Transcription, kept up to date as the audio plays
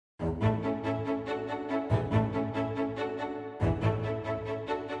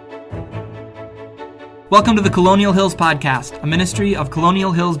Welcome to the Colonial Hills Podcast, a ministry of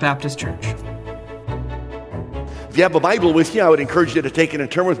Colonial Hills Baptist Church. If you have a Bible with you, I would encourage you to take it and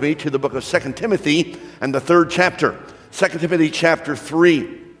turn with me to the book of 2 Timothy and the third chapter. 2 Timothy chapter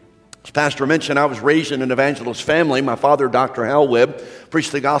 3. As Pastor mentioned, I was raised in an evangelist family. My father, Dr. Hal Webb,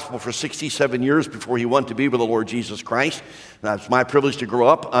 preached the gospel for 67 years before he went to be with the Lord Jesus Christ. It's my privilege to grow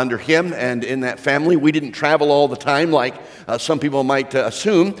up under him and in that family. We didn't travel all the time like some people might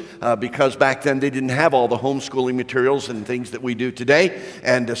assume because back then they didn't have all the homeschooling materials and things that we do today.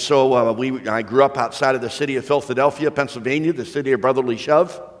 And so I grew up outside of the city of Philadelphia, Pennsylvania, the city of brotherly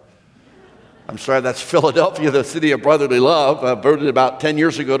shove. I'm sorry, that's Philadelphia, the city of brotherly love, voted about 10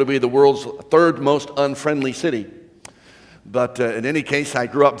 years ago to be the world's third most unfriendly city. But in any case, I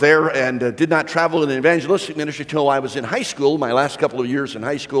grew up there and did not travel in the evangelistic ministry until I was in high school. My last couple of years in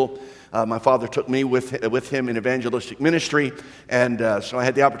high school, my father took me with him in evangelistic ministry. And so I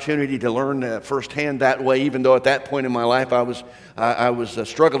had the opportunity to learn firsthand that way, even though at that point in my life I was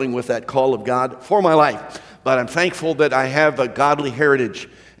struggling with that call of God for my life. But I'm thankful that I have a godly heritage.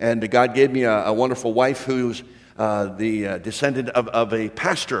 And God gave me a wonderful wife who's the descendant of a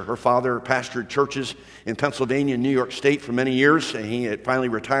pastor. Her father pastored churches in Pennsylvania and New York State for many years. And he had finally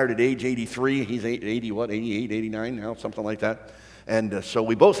retired at age 83. He's 88, 89 now, something like that. And so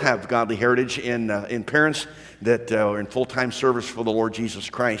we both have godly heritage in parents that are in full-time service for the Lord Jesus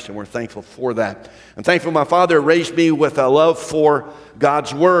Christ, and we're thankful for that. I'm thankful my father raised me with a love for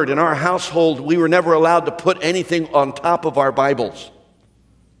God's Word. In our household, we were never allowed to put anything on top of our Bibles.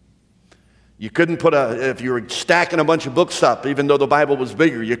 You couldn't if you were stacking a bunch of books up, even though the Bible was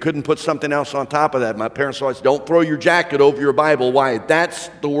bigger, you couldn't put something else on top of that. My parents always, don't throw your jacket over your Bible. Why? That's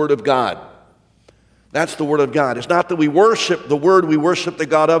the Word of God. That's the Word of God. It's not that we worship the Word, we worship the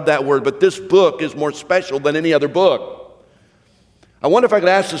God of that Word, but this book is more special than any other book. I wonder if I could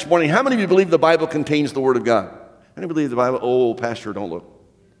ask this morning, how many of you believe the Bible contains the Word of God? How many believe the Bible? Oh, Pastor, don't look.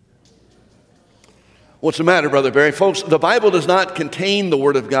 What's the matter, Brother Barry? Folks, the Bible does not contain the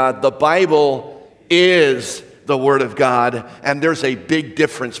Word of God. The Bible is the Word of God, and there's a big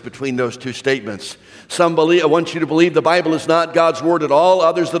difference between those two statements. Some want you to believe the Bible is not God's Word at all,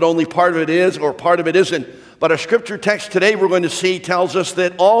 others that only part of it is or part of it isn't. But our scripture text today we're going to see tells us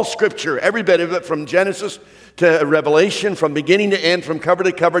that all scripture, every bit of it from Genesis to Revelation, from beginning to end, from cover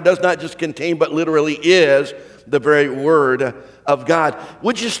to cover, does not just contain but literally is the very Word of God.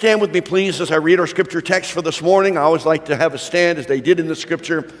 Would you stand with me, please, as I read our scripture text for this morning? I always like to have a stand as they did in the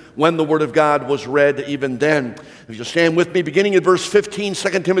scripture when the Word of God was read even then. If you'll stand with me, beginning at verse 15, 2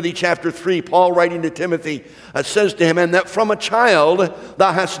 Timothy chapter 3, Paul writing to Timothy says to him, "And that from a child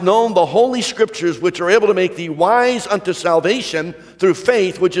thou hast known the holy scriptures, which are able to make thee wise unto salvation through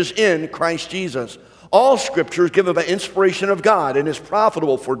faith which is in Christ Jesus. All scripture is given by inspiration of God and is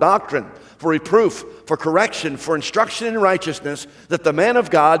profitable for doctrine, for reproof, for correction, for instruction in righteousness, that the man of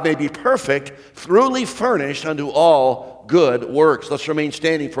God may be perfect, thoroughly furnished unto all good works." Let's remain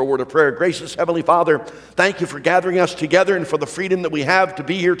standing for a word of prayer. Gracious Heavenly Father, thank you for gathering us together and for the freedom that we have to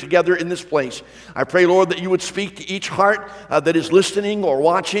be here together in this place. I pray, Lord, that you would speak to each heart that is listening or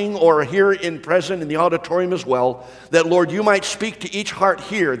watching or here present in the auditorium as well. That, Lord, you might speak to each heart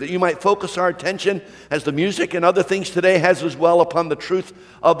here, that you might focus our attention as the music and other things today has as well upon the truth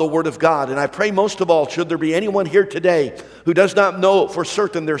of the Word of God. And I pray most of all, should there be anyone here today who does not know for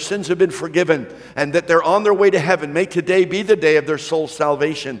certain their sins have been forgiven and that they're on their way to heaven, may today be the day of their soul's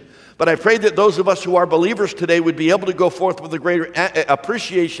salvation. But I pray that those of us who are believers today would be able to go forth with a greater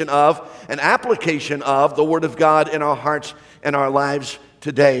appreciation of and application of the Word of God in our hearts and our lives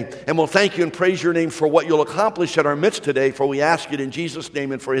today. And we'll thank you and praise your name for what you'll accomplish in our midst today, for we ask it in Jesus'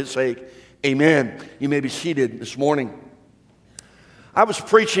 name and for His sake. Amen. You may be seated this morning. I was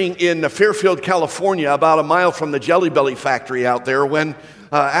preaching in Fairfield, California, about a mile from the Jelly Belly factory out there when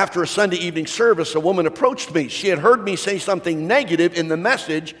after a Sunday evening service, a woman approached me. She had heard me say something negative in the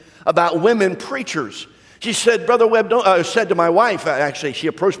message about women preachers. She said, "Brother Webb," said to my wife, actually she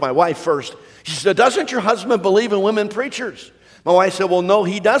approached my wife first. She said, "Doesn't your husband believe in women preachers?" My wife said, "Well, no,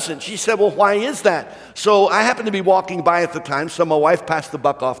 he doesn't." She said, "Well, why is that?" So I happened to be walking by at the time, so my wife passed the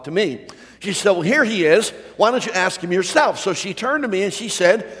buck off to me. She said, "Well, here he is. Why don't you ask him yourself?" So she turned to me and she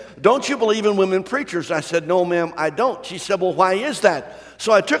said, "Don't you believe in women preachers?" I said, "No, ma'am, I don't." She said, "Well, why is that?"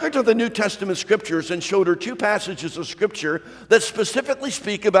 So I took her to the New Testament scriptures and showed her two passages of scripture that specifically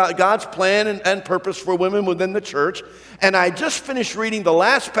speak about God's plan and purpose for women within the church. And I just finished reading the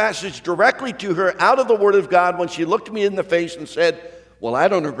last passage directly to her out of the Word of God when she looked me in the face and said, "Well, I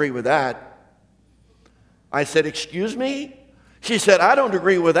don't agree with that." I said, "Excuse me?" She said, I don't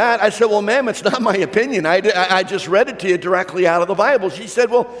agree with that. I said, well, ma'am, it's not my opinion. I just read it to you directly out of the Bible. She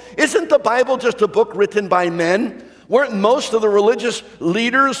said, well, isn't the Bible just a book written by men? Weren't most of the religious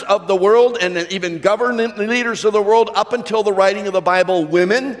leaders of the world and even government leaders of the world up until the writing of the Bible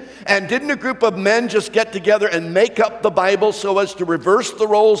women? And didn't a group of men just get together and make up the Bible so as to reverse the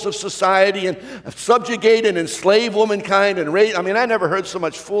roles of society and subjugate and enslave womankind and raise? I mean, I never heard so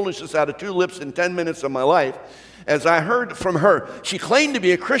much foolishness out of two lips in 10 minutes of my life as I heard from her. She claimed to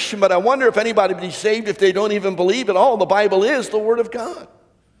be a Christian, but I wonder if anybody would be saved if they don't even believe at all. The Bible is the Word of God.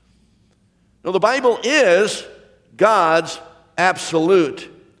 Now, the Bible is God's absolute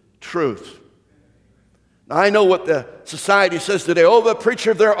truth. Now, I know what the society says today. Oh, but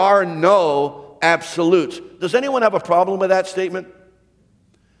preacher, there are no absolutes. Does anyone have a problem with that statement?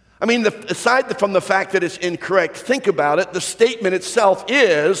 I mean, aside from the fact that it's incorrect, think about it. The statement itself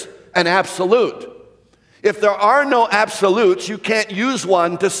is an absolute. If there are no absolutes, you can't use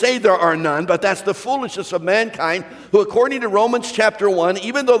one to say there are none, but that's the foolishness of mankind, who according to Romans chapter 1,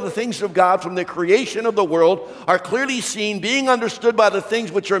 even though the things of God from the creation of the world are clearly seen, being understood by the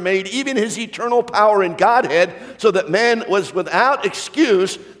things which are made, even his eternal power in Godhead, so that man was without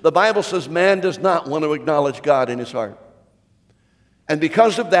excuse, the Bible says man does not want to acknowledge God in his heart. And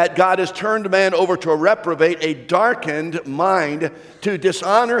because of that, God has turned man over to a reprobate, a darkened mind, to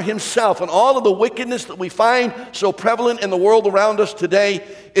dishonor himself. And all of the wickedness that we find so prevalent in the world around us today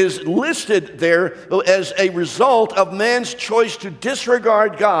is listed there as a result of man's choice to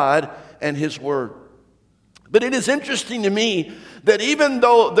disregard God and his word. But it is interesting to me that even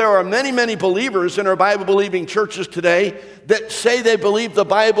though there are many, many believers in our Bible-believing churches today that say they believe the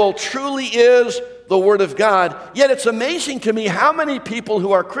Bible truly is the Word of God, yet it's amazing to me how many people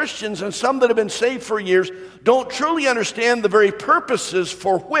who are Christians and some that have been saved for years don't truly understand the very purposes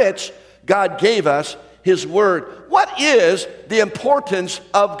for which God gave us His Word. What is the importance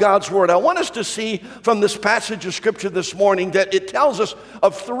of God's Word? I want us to see from this passage of Scripture this morning that it tells us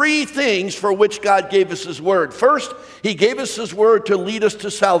of three things for which God gave us His Word. First, He gave us His Word to lead us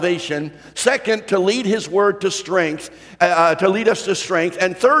to salvation. Second, to lead His Word to strength, to lead us to strength.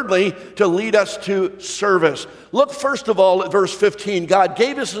 And thirdly, to lead us to service. Look first of all at verse 15. God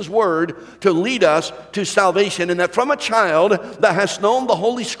gave us His Word to lead us to salvation, and that from a child that has known the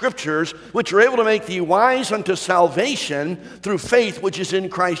Holy Scriptures, which are able to make thee wise unto salvation through faith which is in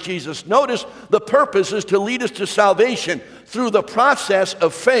Christ Jesus. Notice the purpose is to lead us to salvation through the process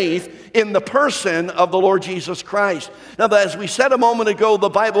of faith in the person of the Lord Jesus Christ. Now, as we said a moment ago, the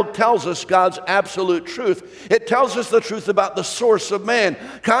Bible tells us God's absolute truth. It tells us the truth about the source of man.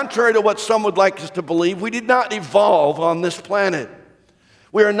 Contrary to what some would like us to believe, we did not evolve on this planet.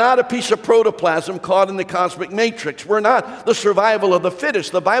 We are not a piece of protoplasm caught in the cosmic matrix. We're not the survival of the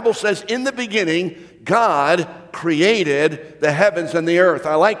fittest. The Bible says, in the beginning, God created the heavens and the earth.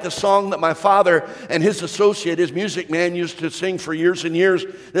 I like the song that my father and his associate, his music man, used to sing for years and years,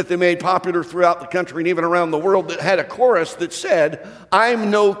 that they made popular throughout the country and even around the world, that had a chorus that said,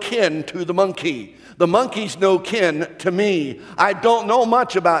 I'm no kin to the monkey. The monkey's no kin to me. I don't know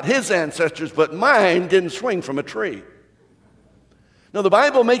much about his ancestors, but mine didn't swing from a tree. Now, the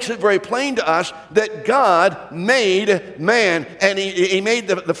Bible makes it very plain to us that God made man, and He made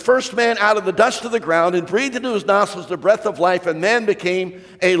the first man out of the dust of the ground and breathed into his nostrils the breath of life, and man became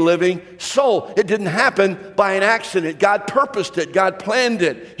a living soul. It didn't happen by an accident. God purposed it. God planned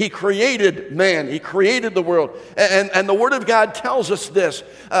it. He created man. He created the world. And the Word of God tells us this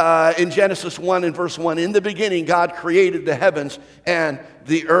in Genesis 1 and verse 1. In the beginning, God created the heavens and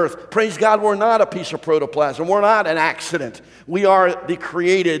the earth. Praise God, we're not a piece of protoplasm. We're not an accident. We are the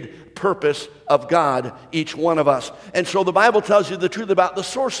created purpose of God, each one of us. And so the Bible tells you the truth about the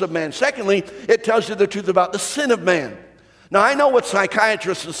source of man. Secondly, it tells you the truth about the sin of man. Now, I know what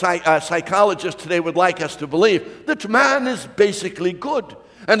psychiatrists and psychologists today would like us to believe, that man is basically good.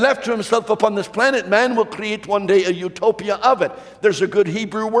 And left to himself upon this planet, man will create one day a utopia of it. There's a good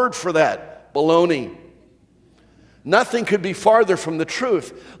Hebrew word for that, baloney. Nothing could be farther from the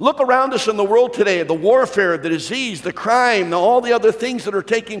truth. Look around us in the world today, the warfare, the disease, the crime, all the other things that are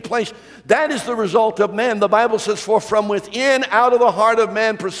taking place. That is the result of man. The Bible says, for from within, out of the heart of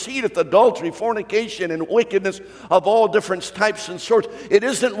man proceedeth adultery, fornication, and wickedness of all different types and sorts. It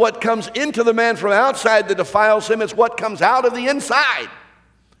isn't what comes into the man from outside that defiles him. It's what comes out of the inside.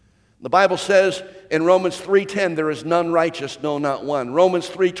 The Bible says in Romans 3:10, there is none righteous, no, not one. Romans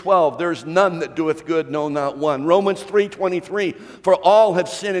 3:12, there is none that doeth good, no, not one. Romans 3:23, for all have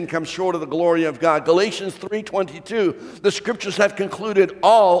sinned and come short of the glory of God. Galatians 3:22, the Scriptures have concluded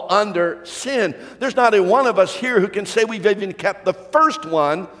all under sin. There's not a one of us here who can say we've even kept the first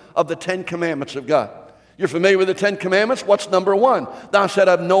one of the 10 commandments of God. You're familiar with the Ten Commandments? What's number one? Thou shalt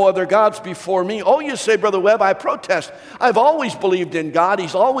have no other gods before me. Oh, you say, Brother Webb, I protest. I've always believed in God.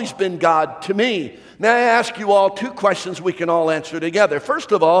 He's always been God to me. May I ask you all two questions we can all answer together.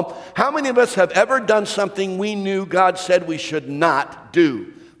 First of all, how many of us have ever done something we knew God said we should not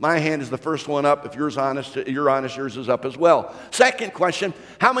do? My hand is the first one up. If you're honest, yours is up as well. Second question,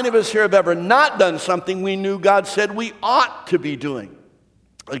 how many of us here have ever not done something we knew God said we ought to be doing?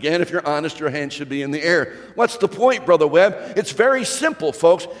 Again, if you're honest, your hand should be in the air. What's the point, Brother Webb? It's very simple,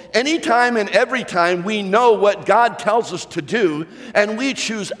 folks. Anytime and every time we know what God tells us to do, and we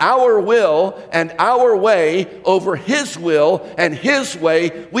choose our will and our way over His will and His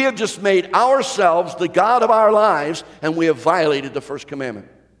way, we have just made ourselves the God of our lives, and we have violated the first commandment.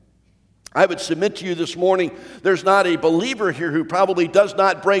 I would submit to you this morning, there's not a believer here who probably does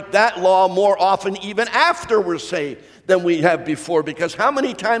not break that law more often even after we're saved than we have before. Because how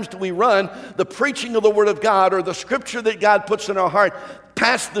many times do we run the preaching of the Word of God or the Scripture that God puts in our heart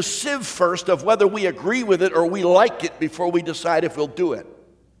past the sieve first of whether we agree with it or we like it before we decide if we'll do it?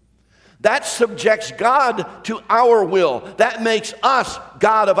 That subjects God to our will. That makes us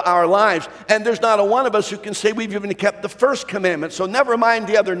God of our lives. And there's not a one of us who can say we've even kept the first commandment. So never mind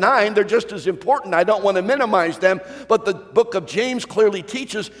the other 9. They're just as important. I don't want to minimize them. But the book of James clearly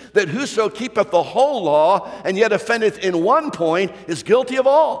teaches that whoso keepeth the whole law and yet offendeth in one point is guilty of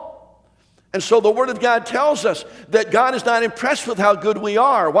all. And so the Word of God tells us that God is not impressed with how good we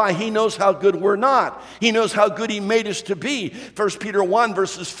are. Why? He knows how good we're not. He knows how good He made us to be. 1 Peter 1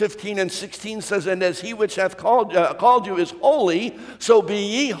 verses 15 and 16 says, And as He which hath called you is holy, so be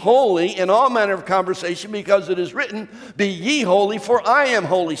ye holy in all manner of conversation, because it is written, Be ye holy, for I am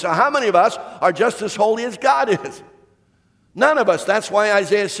holy. So how many of us are just as holy as God is? None of us. That's why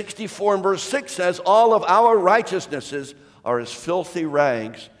Isaiah 64 and verse 6 says, All of our righteousnesses are as filthy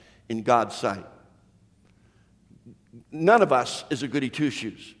rags in God's sight. None of us is a goody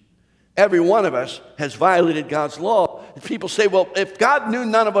two-shoes. Every one of us has violated God's law. People say, well, if God knew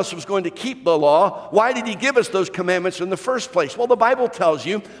none of us was going to keep the law, why did He give us those commandments in the first place? Well, the Bible tells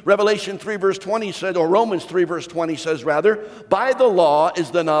you, Revelation 3 verse 20 said, or Romans 3 verse 20 says rather, by the law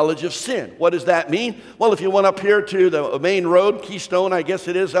is the knowledge of sin. What does that mean? Well, if you went up here to the main road, Keystone, I guess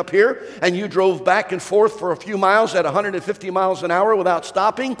it is up here, and you drove back and forth for a few miles at 150 miles an hour without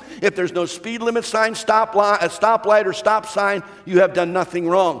stopping, if there's no speed limit sign, stoplight or stop sign, you have done nothing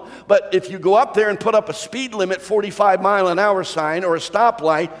wrong. But if you go up there and put up a speed limit 45-mile-an-hour sign or a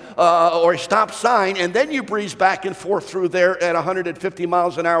stoplight or a stop sign, and then you breeze back and forth through there at 150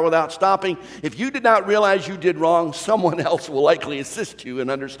 miles an hour without stopping, if you did not realize you did wrong, someone else will likely assist you in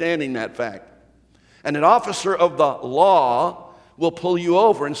understanding that fact. And an officer of the law will pull you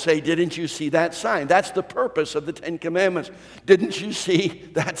over and say, didn't you see that sign? That's the purpose of the Ten Commandments. Didn't you see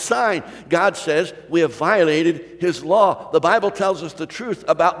that sign? God says we have violated His law. The Bible tells us the truth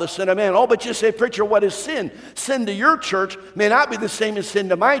about the sin of man. Oh, but you say, preacher, what is sin? Sin to your church may not be the same as sin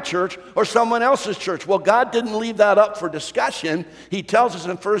to my church or someone else's church. Well, God didn't leave that up for discussion. He tells us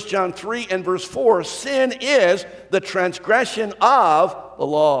in 1 John 3 and verse 4, sin is the transgression of the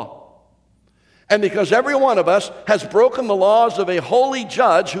law. And because every one of us has broken the laws of a holy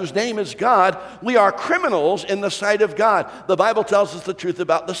judge whose name is God, we are criminals in the sight of God. The Bible tells us the truth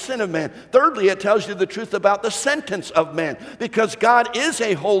about the sin of man. Thirdly, it tells you the truth about the sentence of man. Because God is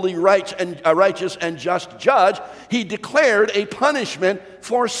a holy, righteous, and just judge, He declared a punishment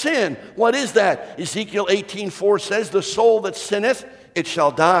for sin. What is that? Ezekiel 18:4 says, the soul that sinneth, it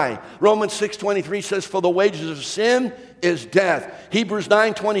shall die. Romans 6:23 says, for the wages of sin is death. Hebrews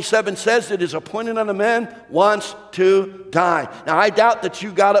 9:27 says it is appointed unto man once to die. Now, I doubt that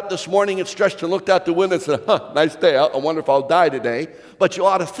you got up this morning and stretched and looked out the window and said, nice day, I wonder if I'll die today. But you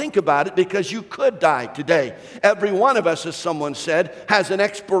ought to think about it because you could die today. Every one of us, as someone said, has an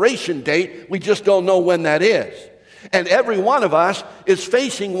expiration date. We just don't know when that is. And every one of us is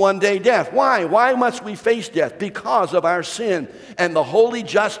facing one day death. Why? Why must we face death? Because of our sin. And the holy,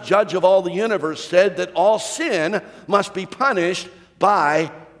 just judge of all the universe said that all sin must be punished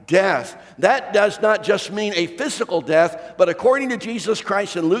by death. That does not just mean a physical death, but according to Jesus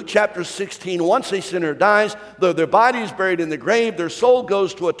Christ in Luke chapter 16, once a sinner dies, though their body is buried in the grave, their soul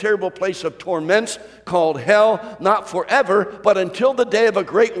goes to a terrible place of torments called hell, not forever, but until the day of a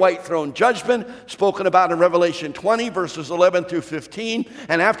great white throne judgment, spoken about in Revelation 20, verses 11 through 15.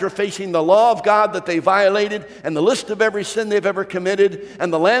 And after facing the law of God that they violated, and the list of every sin they've ever committed,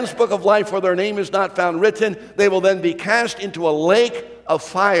 and the Lamb's book of life where their name is not found written, they will then be cast into a lake of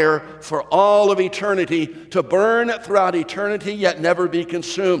fire for all of eternity, to burn throughout eternity, yet never be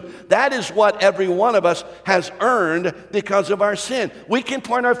consumed. That is what every one of us has earned because of our sin. We can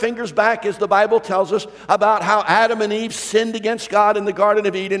point our fingers back, as the Bible tells us, about how Adam and Eve sinned against God in the Garden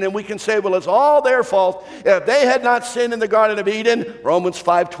of Eden, and we can say, well, it's all their fault. If they had not sinned in the Garden of Eden, Romans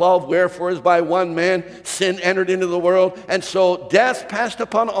 5:12, wherefore as by one man sin entered into the world, and so death passed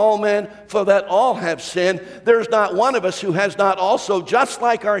upon all men, for that all have sinned. There's not one of us who has not also, just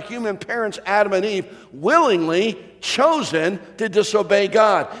like our human parents Adam and Eve, willingly chosen to disobey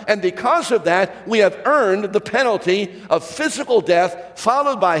God. And because of that, we have earned the penalty of physical death,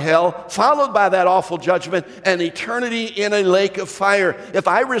 followed by hell, followed by that awful judgment, and eternity in a lake of fire. If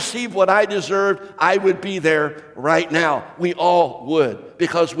I received what I deserved, I would be there right now. We all would,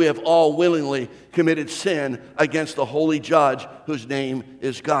 because we have all willingly committed sin against the holy judge whose name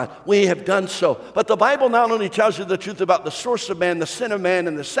is God. We have done so. But the Bible not only tells you the truth about the source of man, the sin of man,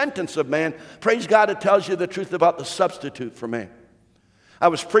 and the sentence of man, praise God, it tells you the truth about the substitute for man. I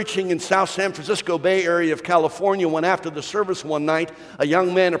was preaching in South San Francisco Bay Area of California when after the service one night, a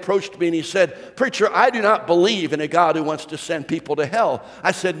young man approached me and he said, "Preacher, I do not believe in a God who wants to send people to hell."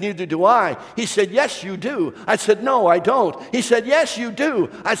 I said, "Neither do I." He said, "Yes, you do." I said, "No, I don't." He said, "Yes, you do."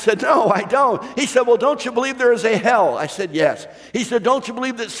 I said, "No, I don't." He said, "Well, don't you believe there is a hell?" I said, "Yes." He said, "Don't you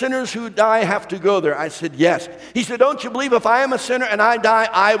believe that sinners who die have to go there?" I said, "Yes." He said, "Don't you believe if I am a sinner and I die,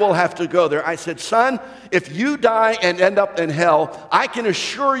 I will have to go there?" I said, "Son, if you die and end up in hell, I can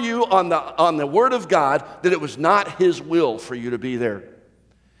assure you on the word of God that it was not his will for you to be there."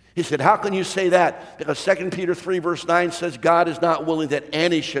 He said, "How can you say that?" Because 2 Peter 3 verse 9 says, God is not willing that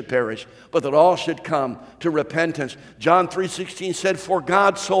any should perish, but that all should come to repentance. John 3:16 said, "For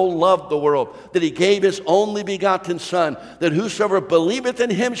God so loved the world that he gave his only begotten Son, that whosoever believeth in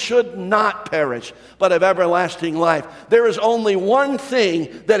him should not perish, but have everlasting life." There is only one thing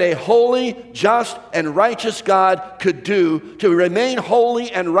that a holy, just, and righteous God could do to remain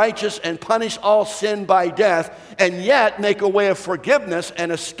holy and righteous and punish all sin by death, and yet make a way of forgiveness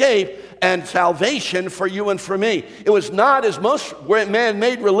and escape and salvation for you and for me. It was not, as most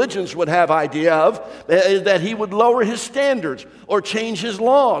man-made religions would have idea of, that he would lower his standards or change his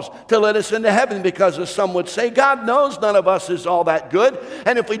laws to let us into heaven, because as some would say, God knows none of us is all that good,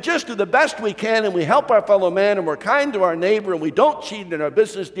 and if we just do the best we can and we help our fellow man and we're kind to our neighbor and we don't cheat in our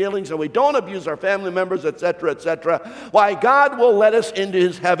business dealings and we don't abuse our family members, etc., why, God will let us into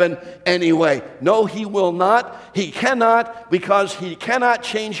his heaven anyway. No, he will not. He cannot, because he cannot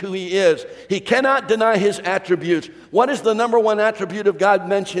change who he is. He cannot deny his attributes. What is the number one attribute of God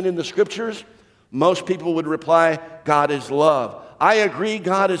mentioned in the scriptures? Most people would reply, God is love. I agree,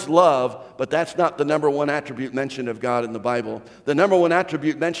 God is love, but that's not the number one attribute mentioned of God in the Bible. The number one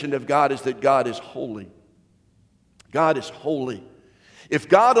attribute mentioned of God is that God is holy. God is holy. If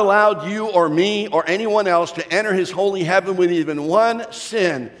God allowed you or me or anyone else to enter his holy heaven with even one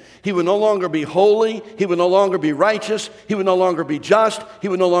sin, he would no longer be holy, he would no longer be righteous, he would no longer be just, he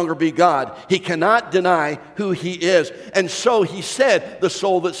would no longer be God. He cannot deny who he is. And so he said, the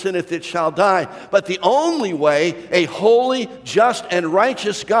soul that sinneth, it shall die. But the only way a holy, just, and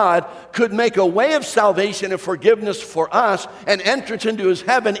righteous God could make a way of salvation and forgiveness for us and entrance into his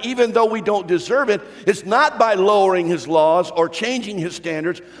heaven, even though we don't deserve it, is not by lowering his laws or changing his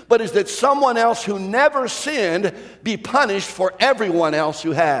standards, but is that someone else who never sinned be punished for everyone else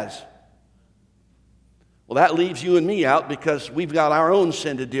who has. Well, that leaves you and me out, because we've got our own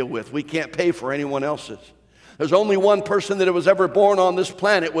sin to deal with. We can't pay for anyone else's. There's only one person that was ever born on this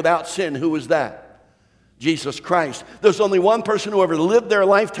planet without sin. Who was that? Jesus Christ. There's only one person who ever lived their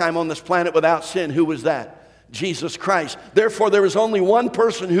lifetime on this planet without sin. Who was that? Jesus Christ. Therefore, there is only one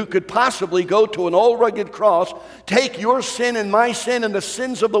person who could possibly go to an old rugged cross, take your sin and my sin and the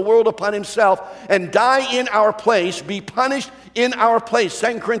sins of the world upon himself, and die in our place, be punished in our place.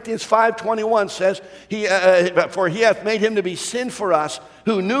 2 Corinthians 5:21 says, for he hath made him to be sin for us,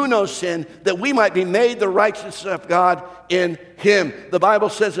 who knew no sin, that we might be made the righteousness of God in him. The Bible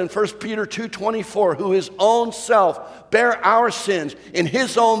says in 1 Peter 2:24, who his own self bare our sins in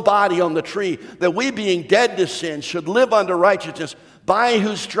his own body on the tree, that we being dead to sin should live unto righteousness, by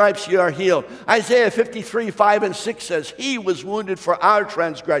whose stripes ye are healed. Isaiah 53:5-6 says, he was wounded for our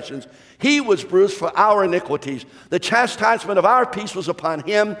transgressions, he was bruised for our iniquities. The chastisement of our peace was upon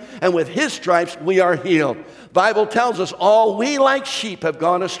him, and with his stripes we are healed. The Bible tells us, all we like sheep have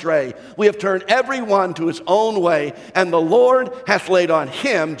gone astray. We have turned every one to his own way, and the Lord hath laid on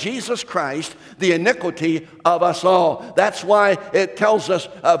him, Jesus Christ, the iniquity of us all. That's why it tells us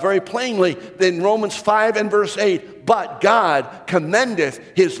very plainly in Romans 5 and verse 8, but God commendeth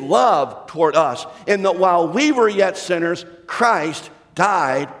his love toward us, in that while we were yet sinners, Christ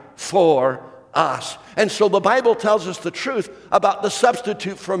died for us. And so the Bible tells us the truth about the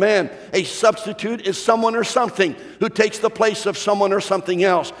substitute for man. A substitute is someone or something who takes the place of someone or something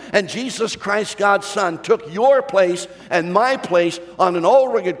else. And Jesus Christ, God's Son, took your place and my place on an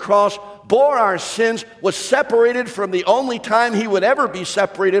old rugged cross, bore our sins, was separated from the only time he would ever be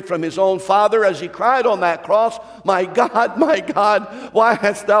separated from his own Father as he cried on that cross, my God, why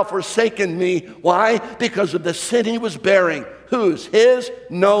hast thou forsaken me? Why? Because of the sin he was bearing. Whose? His?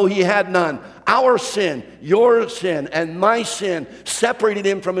 No, he had none. Our sin, your sin, and my sin separated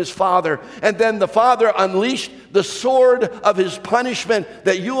him from his Father. And then the Father unleashed the sword of his punishment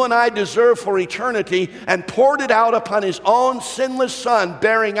that you and I deserve for eternity and poured it out upon his own sinless Son,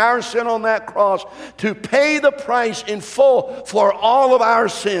 bearing our sin on that cross to pay the price in full for all of our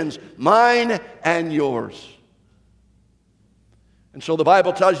sins, mine and yours. And so the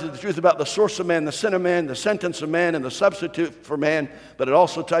Bible tells you the truth about the source of man, the sin of man, the sentence of man, and the substitute for man, but it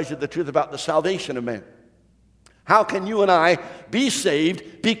also tells you the truth about the salvation of man. How can you and I be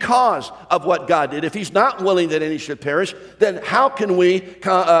saved because of what God did? If he's not willing that any should perish, then how can we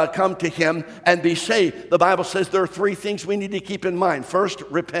come to him and be saved? The Bible says there are three things we need to keep in mind. First,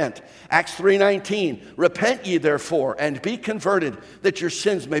 repent. Acts 3:19, repent ye therefore and be converted that your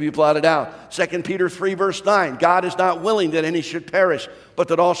sins may be blotted out. 2 Peter 3 verse 9, God is not willing that any should perish, but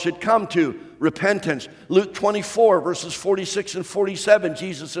that all should come to repentance. Luke 24 verses 46 and 47,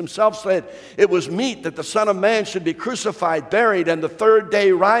 Jesus himself said, it was meet that the Son of Man should be crucified, buried, and the third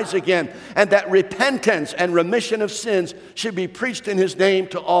day rise again, and that repentance and remission of sins should be preached in his name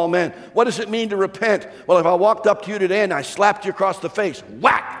to all men. What does it mean to repent? Well, if I walked up to you today and I slapped you across the face,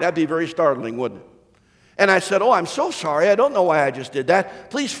 whack, that'd be very startling, wouldn't it? And I said, oh, I'm so sorry. I don't know why I just did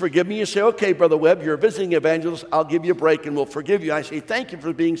that. Please forgive me. You say, okay, Brother Webb, you're a visiting evangelist. I'll give you a break and we'll forgive you. I say, thank you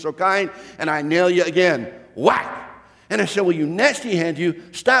for being so kind. And I nail you again. Whack. And I said, well, you nasty hand, you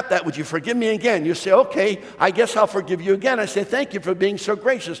stop that. Would you forgive me again? You say, okay, I guess I'll forgive you again. I say, thank you for being so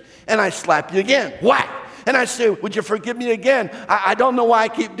gracious. And I slap you again. Whack. And I say, would you forgive me again? I don't know why I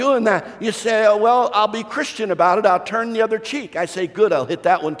keep doing that. You say, oh, well, I'll be Christian about it. I'll turn the other cheek. I say, good, I'll hit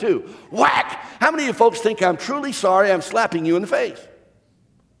that one too. Whack! How many of you folks think I'm truly sorry I'm slapping you in the face?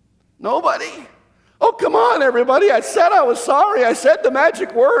 Nobody. Oh, come on, everybody. I said I was sorry. I said the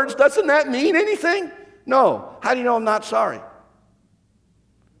magic words. Doesn't that mean anything? No. How do you know I'm not sorry?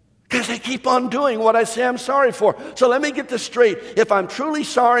 Because I keep on doing what I say I'm sorry for. So let me get this straight. If I'm truly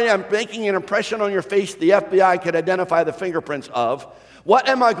sorry, I'm making an impression on your face the FBI could identify the fingerprints of. What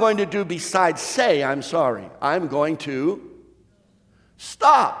am I going to do besides say I'm sorry? I'm going to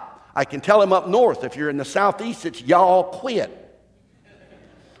stop. I can tell them up north. If you're in the southeast, it's y'all quit.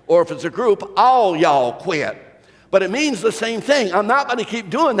 Or if it's a group, all y'all quit. But it means the same thing. I'm not going to keep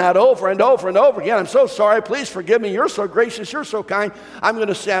doing that over and over and over again. I'm so sorry. Please forgive me. You're so gracious. You're so kind. I'm going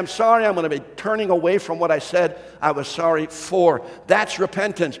to say I'm sorry. I'm going to be turning away from what I said I was sorry for. That's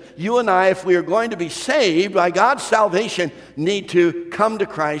repentance. You and I, if we are going to be saved by God's salvation, need to come to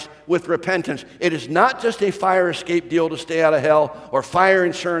Christ with repentance. It is not just a fire escape deal to stay out of hell, or fire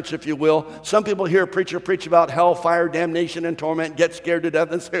insurance, if you will. Some people hear a preacher preach about hell, fire, damnation, and torment, get scared to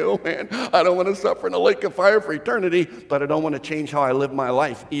death and say, oh man, I don't want to suffer in a lake of fire for eternity, but I don't want to change how I live my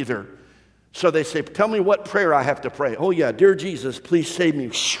life either. So they say, tell me what prayer I have to pray. Oh yeah, dear Jesus, please save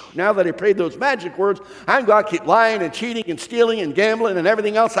me. Now that I prayed those magic words, I'm going to keep lying and cheating and stealing and gambling and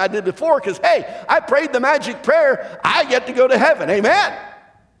everything else I did before, because hey, I prayed the magic prayer. I get to go to heaven. Amen.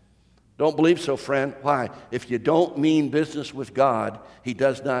 Don't believe so, friend. Why? If you don't mean business with God, he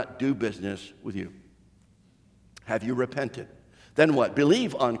does not do business with you. Have you repented? Then what?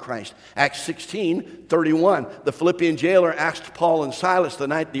 Believe on Christ. Acts 16:31. The Philippian jailer asked Paul and Silas the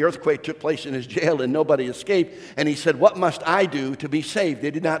night the earthquake took place in his jail and nobody escaped. And he said, what must I do to be saved?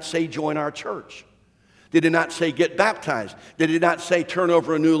 They did not say join our church. They did not say get baptized. They did not say turn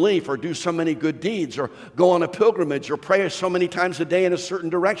over a new leaf or do so many good deeds or go on a pilgrimage or pray so many times a day in a certain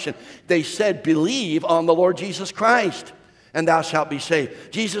direction. They said believe on the Lord Jesus Christ, and thou shalt be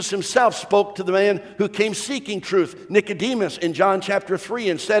saved. Jesus himself spoke to the man who came seeking truth, Nicodemus, in John chapter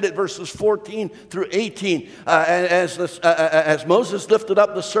 3, and said at verses 14 through 18, as Moses lifted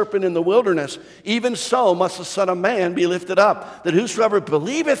up the serpent in the wilderness, even so must the Son of Man be lifted up, that whosoever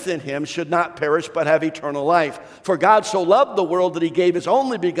believeth in him should not perish but have eternal life. For God so loved the world that he gave his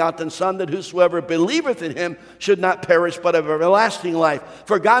only begotten Son, that whosoever believeth in him should not perish but have everlasting life.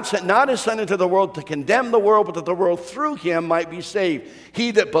 For God sent not his Son into the world to condemn the world, but that the world through him him might be saved.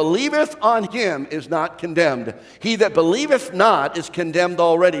 He that believeth on him is not condemned. He that believeth not is condemned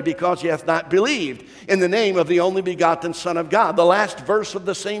already, because he hath not believed in the name of the only begotten Son of God. The last verse of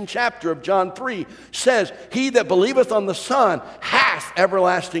the same chapter of John 3 says, he that believeth on the Son hath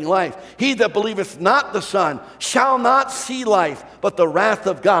everlasting life. He that believeth not the Son shall not see life, but the wrath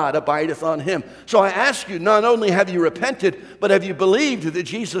of God abideth on him. So I ask you, not only have you repented, but have you believed that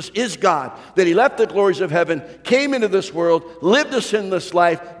Jesus is God, that he left the glories of heaven, came into this world, lived a sinless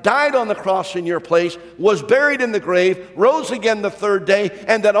life, died on the cross in your place, was buried in the grave, rose again the third day,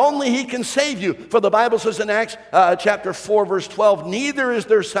 and that only he can save you. For the Bible says in Acts chapter 4, verse 12, neither is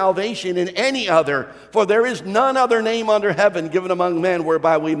there salvation in any other, for there is none other name under heaven given among men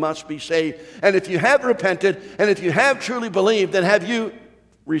whereby we must be saved. And if you have repented, and if you have truly believed, then have you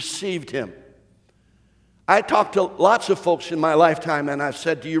received him? I talked to lots of folks in my lifetime, and I've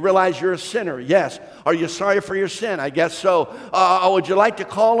said, do you realize you're a sinner? Yes. Are you sorry for your sin? I guess so. Would you like to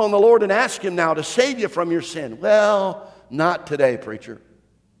call on the Lord and ask him now to save you from your sin? Well, not today, preacher.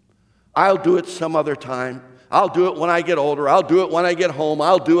 I'll do it some other time. I'll do it when I get older. I'll do it when I get home.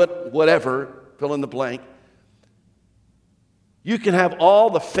 I'll do it whatever, fill in the blank. You can have all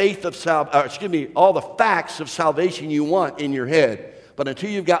the all the facts of salvation you want in your head. But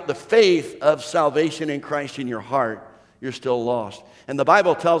until you've got the faith of salvation in Christ in your heart, you're still lost. And the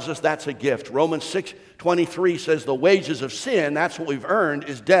Bible tells us that's a gift. Romans 6:23 says the wages of sin, that's what we've earned,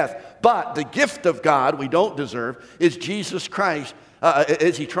 is death. But the gift of God, we don't deserve, is Jesus Christ,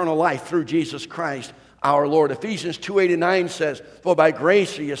 is eternal life through Jesus Christ our Lord. Ephesians 2:8-9 says, for by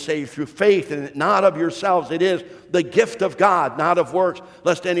grace are you saved through faith, and not of yourselves. It is the gift of God, not of works,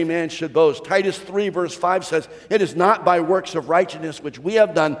 lest any man should boast. Titus 3 verse 5 says, it is not by works of righteousness which we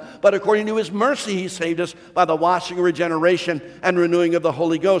have done, but according to his mercy he saved us by the washing of regeneration and renewing of the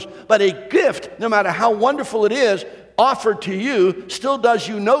Holy Ghost. But a gift, no matter how wonderful it is, offered to you, still does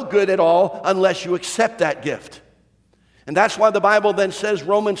you no good at all unless you accept that gift. And that's why the Bible then says,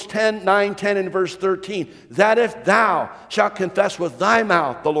 Romans 9, 10, and verse 13, that if thou shalt confess with thy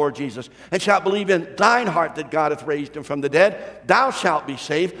mouth the Lord Jesus, and shalt believe in thine heart that God hath raised him from the dead, thou shalt be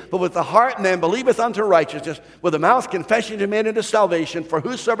saved. But with the heart man believeth unto righteousness, with the mouth confession is made unto salvation. For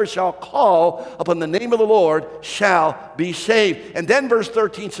whosoever shall call upon the name of the Lord shall be saved. And then verse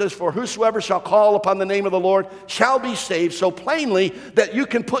 13 says, for whosoever shall call upon the name of the Lord shall be saved. So plainly that you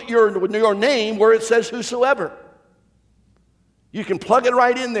can put your name where it says whosoever. You can plug it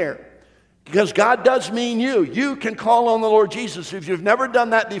right in there, because God does mean you. You can call on the Lord Jesus. If you've never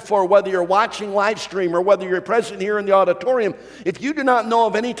done that before, whether you're watching live stream or whether you're present here in the auditorium, if you do not know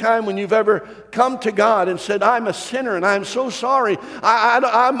of any time when you've ever come to God and said, I'm a sinner and I'm so sorry,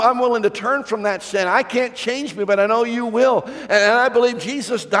 I'm willing to turn from that sin. I can't change me, but I know you will. And I believe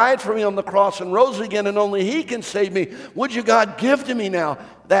Jesus died for me on the cross and rose again, and only he can save me. Would you, God, give to me now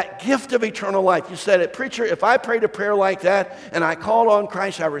that gift of eternal life? You said it, preacher, if I prayed a prayer like that and I called on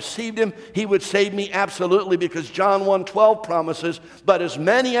Christ, I received him, he would save me. Absolutely, because John 1:12 promises, but as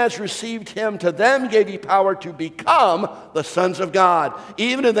many as received him, to them gave he power to become the sons of God,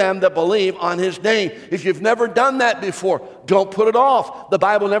 even to them that believe on his name. If you've never done that before, don't put it off. The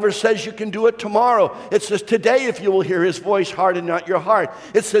Bible never says you can do it tomorrow. It says today, if you will hear his voice, harden not your heart.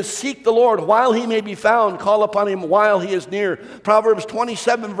 It says seek the Lord while he may be found, call upon him while he is near. Proverbs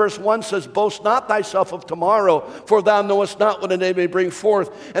 27 verse 1 says, boast not thyself of tomorrow, for thou knowest not what a day may bring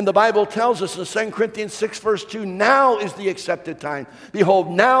forth. And the Bible tells us in 2 Corinthians 6 verse 2, now is the accepted time.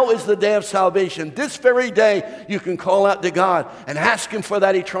 Behold, now is the day of salvation. This very day you can call out to God and ask him for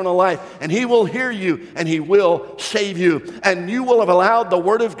that eternal life, and he will hear you and he will save you. And you will have allowed the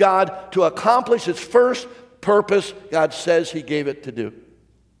Word of God to accomplish its first purpose God says he gave it to do.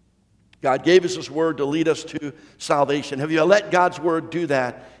 God gave us his word to lead us to salvation. Have you let God's word do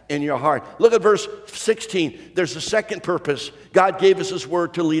that in your heart? Look at verse 16. There's a second purpose. God gave us his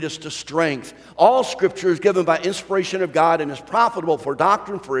word to lead us to strength. All scripture is given by inspiration of God and is profitable for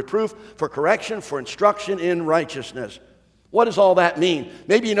doctrine, for reproof, for correction, for instruction in righteousness. What does all that mean?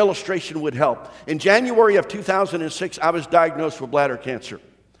 Maybe an illustration would help. In January of 2006, I was diagnosed with bladder cancer.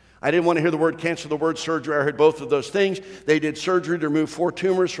 I didn't want to hear the word cancer, the word surgery. I heard both of those things. They did surgery to remove 4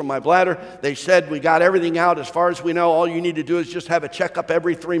 tumors from my bladder. They said, we got everything out. As far as we know, all you need to do is just have a checkup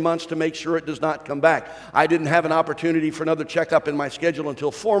every 3 months to make sure it does not come back. I didn't have an opportunity for another checkup in my schedule until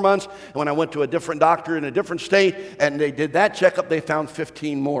 4 months. And when I went to a different doctor in a different state and they did that checkup, they found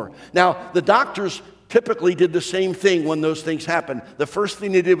 15 more. Now, the doctors typically did the same thing when those things happened. The first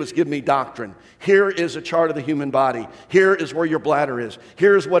thing they did was give me doctrine. Here is a chart of the human body. Here is where your bladder is.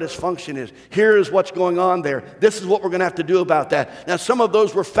 Here is what its function is. Here is what's going on there. This is what we're going to have to do about that. Now, some of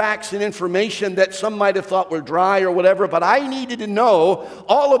those were facts and information that some might have thought were dry or whatever, but I needed to know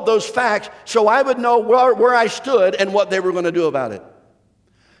all of those facts so I would know where I stood and what they were going to do about it.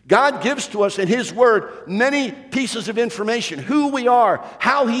 God gives to us in His Word many pieces of information, who we are,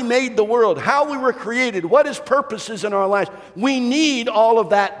 how He made the world, how we were created, what His purpose is in our lives. We need all of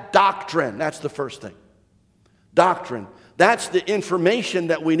that doctrine. That's the first thing. Doctrine. That's the information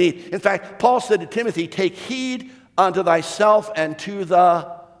that we need. In fact, Paul said to Timothy, take heed unto thyself and to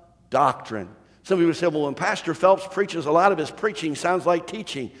the doctrine. Some people say, well, when Pastor Phelps preaches, a lot of his preaching sounds like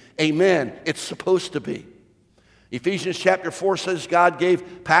teaching. Amen. It's supposed to be. Ephesians chapter 4 says God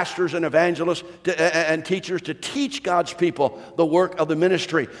gave pastors and evangelists and teachers to teach God's people the work of the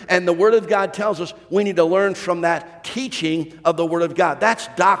ministry. And the Word of God tells us we need to learn from that teaching of the Word of God. That's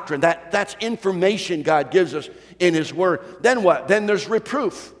doctrine. That's information God gives us in His Word. Then what? Then there's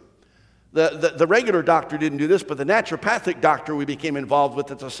reproof. The regular doctor didn't do this, but the naturopathic doctor we became involved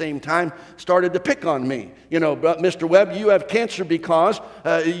with at the same time started to pick on me. You know, Mr. Webb, you have cancer because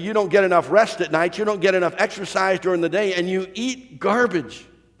you don't get enough rest at night, you don't get enough exercise during the day, and you eat garbage.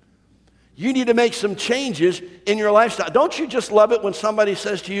 You need to make some changes in your lifestyle. Don't you just love it when somebody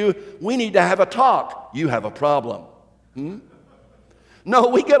says to you, we need to have a talk? You have a problem. No,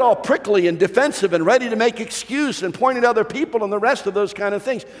 we get all prickly and defensive and ready to make excuse and point at other people and the rest of those kind of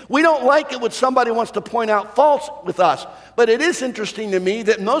things. We don't like it when somebody wants to point out faults with us. But it is interesting to me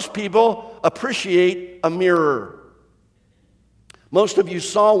that most people appreciate a mirror. Most of you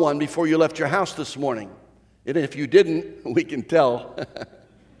saw one before you left your house this morning. And if you didn't, we can tell.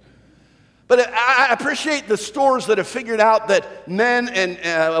 But I appreciate the stores that have figured out that men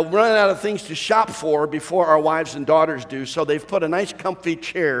run out of things to shop for before our wives and daughters do. So they've put a nice comfy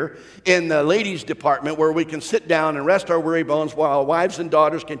chair in the ladies' department where we can sit down and rest our weary bones while our wives and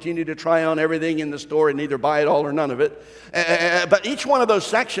daughters continue to try on everything in the store and either buy it all or none of it. But each one of those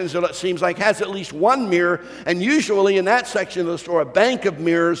sections, it seems like, has at least one mirror, and usually in that section of the store, a bank of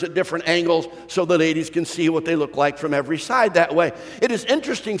mirrors at different angles so the ladies can see what they look like from every side that way. It is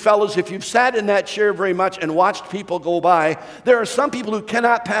interesting, fellas, if you've sat in that chair very much and watched people go by, there are some people who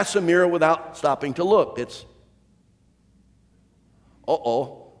cannot pass a mirror without stopping to look. It's,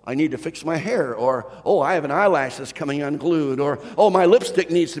 I need to fix my hair, or, I have an eyelash that's coming unglued, or, my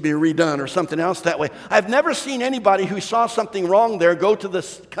lipstick needs to be redone, or something else that way. I've never seen anybody who saw something wrong there go to the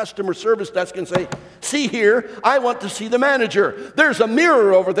customer service desk and say, see here, I want to see the manager. There's a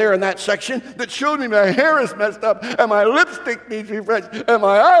mirror over there in that section that showed me my hair is messed up, and my lipstick needs refreshed, and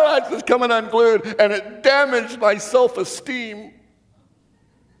my eyelash is coming unglued, and it damaged my self-esteem.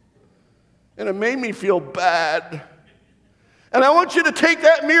 And it made me feel bad. And I want you to take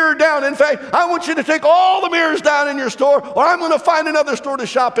that mirror down. In fact, I want you to take all the mirrors down in your store, or I'm going to find another store to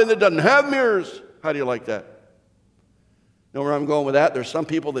shop in that doesn't have mirrors. How do you like that? Know where I'm going with that? There's some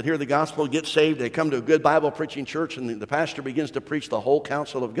people that hear the gospel, get saved, they come to a good Bible preaching church, and the pastor begins to preach the whole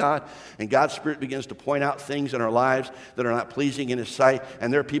counsel of God, and God's Spirit begins to point out things in our lives that are not pleasing in His sight,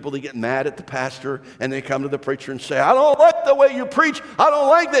 and there are people that get mad at the pastor, and they come to the preacher and say, I don't like the way you preach, I don't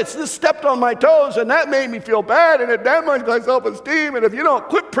like this stepped on my toes, and that made me feel bad, and it damaged my self-esteem, and if you don't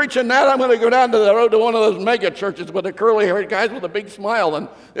quit preaching that, I'm going to go down to the road to one of those mega churches with the curly-haired guys with a big smile, and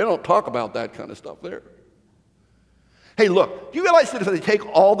they don't talk about that kind of stuff there. Hey, look, do you realize that if they take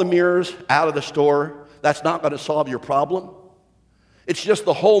all the mirrors out of the store, that's not going to solve your problem? It's just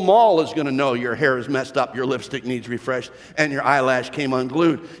the whole mall is going to know your hair is messed up, your lipstick needs refreshed, and your eyelash came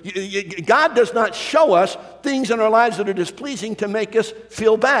unglued. God does not show us things in our lives that are displeasing to make us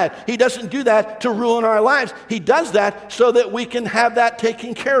feel bad. He doesn't do that to ruin our lives. He does that so that we can have that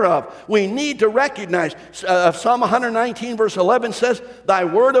taken care of. We need to recognize, Psalm 119 verse 11 says, Thy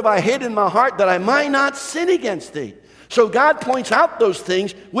word have I hid in my heart that I might not sin against thee. So God points out those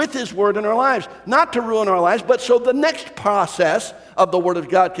things with His Word in our lives, not to ruin our lives, but so the next process of the Word of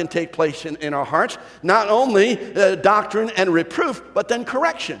God can take place in our hearts. Not only doctrine and reproof, but then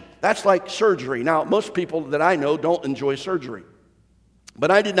correction. That's like surgery. Now, most people that I know don't enjoy surgery.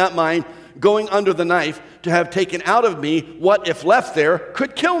 But I did not mind going under the knife to have taken out of me what, if left there,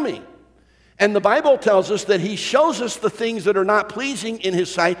 could kill me. And the Bible tells us that He shows us the things that are not pleasing in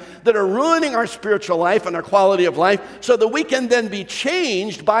His sight, that are ruining our spiritual life and our quality of life, so that we can then be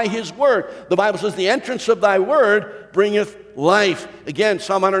changed by His Word. The Bible says, the entrance of Thy Word bringeth life. Again,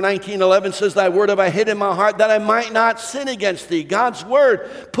 Psalm 119:11 says, thy word have I hid in my heart that I might not sin against thee. God's word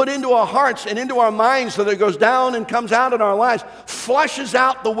put into our hearts and into our minds so that it goes down and comes out in our lives, flushes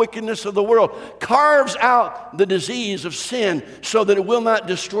out the wickedness of the world, carves out the disease of sin so that it will not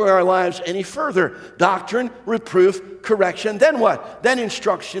destroy our lives any further. Doctrine, reproof, correction. Then what? Then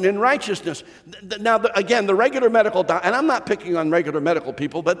instruction in righteousness. Now, again, the regular medical and I'm not picking on regular medical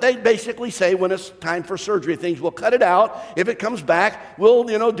people, but they basically say when it's time for surgery, things will cut it out. If it comes back,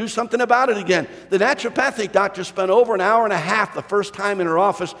 we'll, do something about it again. The naturopathic doctor spent over an hour and a half the first time in her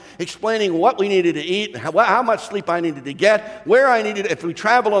office explaining what we needed to eat, how much sleep I needed to get, where I needed, if we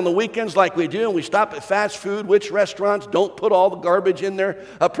travel on the weekends like we do and we stop at fast food, which restaurants don't put all the garbage in their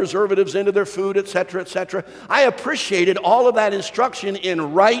preservatives into their food, etc., etc. I appreciated all of that instruction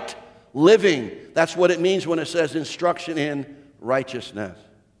in right living. That's what it means when it says instruction in righteousness.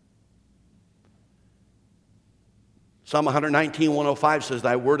 Psalm 119:105 says,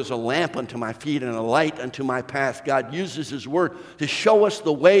 thy word is a lamp unto my feet and a light unto my path. God uses his word to show us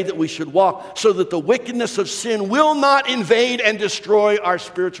the way that we should walk so that the wickedness of sin will not invade and destroy our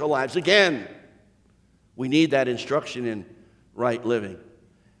spiritual lives. Again, we need that instruction in right living.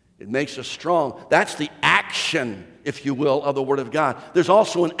 It makes us strong. That's the action, if you will, of the Word of God. There's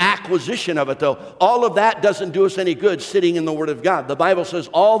also an acquisition of it, though. All of that doesn't do us any good sitting in the Word of God. The Bible says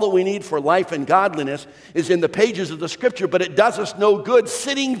all that we need for life and godliness is in the pages of the Scripture, but it does us no good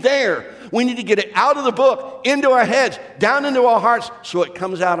sitting there. We need to get it out of the book, into our heads, down into our hearts, so it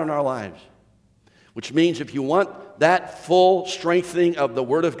comes out in our lives. Which means if you want that full strengthening of the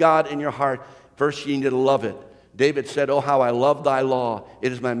Word of God in your heart, first you need to love it. David said, oh, how I love thy law.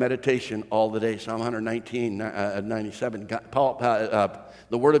 It is my meditation all the day. Psalm 119:97.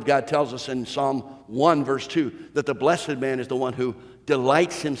 The Word of God tells us in Psalm 1, verse 2, that the blessed man is the one who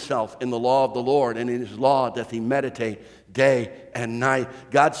delights himself in the law of the Lord, and in his law doth he meditate day and night.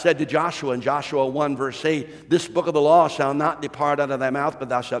 God said to Joshua in Joshua 1, verse 8, this book of the law shall not depart out of thy mouth, but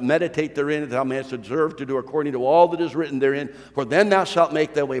thou shalt meditate therein, that thou mayest observe to do according to all that is written therein. For then thou shalt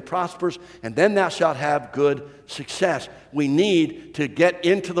make thy way prosperous, and then thou shalt have good success. We need to get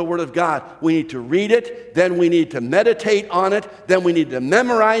into the Word of God. We need to read it, then we need to meditate on it, then we need to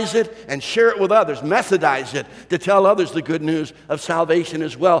memorize it and share it with others, methodize it to tell others the good news of salvation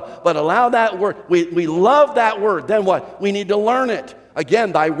as well. But allow that word, we love that word, then what? We need to learn it.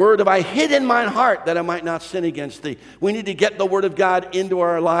 Again, thy word have I hid in mine heart that I might not sin against thee. We need to get the Word of God into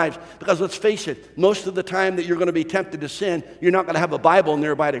our lives because let's face it, most of the time that you're going to be tempted to sin, you're not going to have a Bible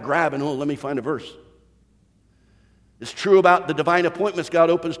nearby to grab and, let me find a verse. It's true about the divine appointments God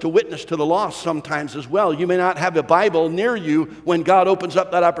opens to witness to the lost sometimes as well. You may not have a Bible near you when God opens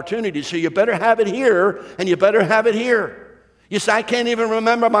up that opportunity, so you better have it here and you better have it here. You say, I can't even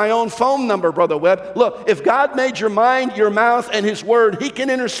remember my own phone number, Brother Webb. Look, if God made your mind, your mouth, and his word, he can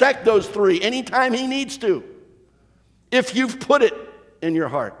intersect those three anytime he needs to. If you've put it in your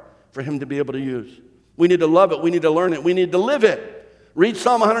heart for him to be able to use. We need to love it. We need to learn it. We need to live it. Read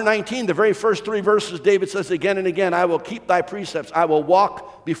Psalm 119, the very first 3 verses. David says again and again, I will keep thy precepts. I will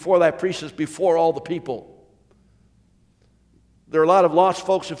walk before thy precepts before all the people. There are a lot of lost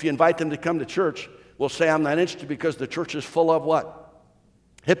folks, if you invite them to come to church, will say, I'm not interested because the church is full of what?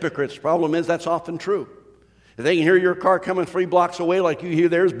 Hypocrites. Problem is, that's often true. If they can hear your car coming 3 blocks away like you hear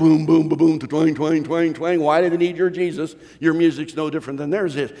theirs, boom, boom, boom, boom, twang, twang, twang, twang, why do they need your Jesus? Your music's no different than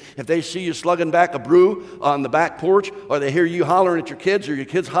theirs is. If they see you slugging back a brew on the back porch, or they hear you hollering at your kids, or your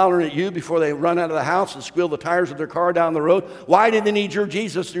kids hollering at you before they run out of the house and squeal the tires of their car down the road, why do they need your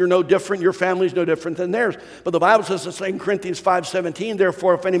Jesus? You're no different. Your family's no different than theirs. But the Bible says in 2 Corinthians 5:17,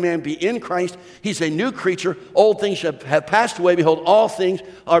 therefore, if any man be in Christ, he's a new creature. Old things have passed away. Behold, all things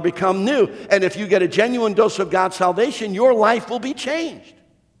are become new. And if you get a genuine dose of God's salvation, your life will be changed.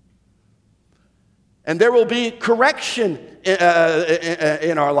 And there will be correction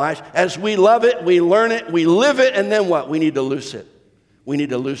in our lives as we love it, we learn it, we live it, and then what? We need to loose it. We need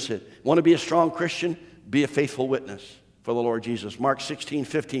to loose it. Want to be a strong Christian? Be a faithful witness for the Lord Jesus. Mark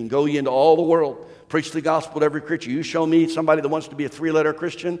 16:15, go ye into all the world, preach the gospel to every creature. You show me somebody that wants to be a 3-letter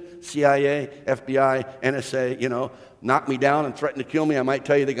Christian, CIA, FBI, NSA, knock me down and threaten to kill me, I might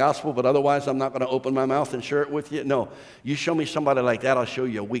tell you the gospel, but otherwise I'm not going to open my mouth and share it with you. No, you show me somebody like that, I'll show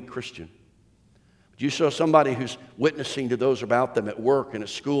you a weak Christian. Do you show somebody who's witnessing to those about them at work and at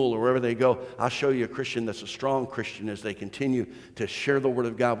school or wherever they go? I'll show you a Christian that's a strong Christian as they continue to share the Word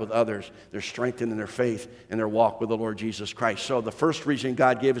of God with others. They're strengthened in their faith and their walk with the Lord Jesus Christ. So the first reason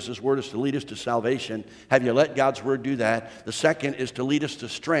God gave us His Word is to lead us to salvation. Have you let God's Word do that? The second is to lead us to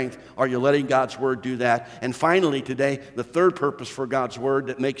strength. Are you letting God's Word do that? And finally today, the third purpose for God's Word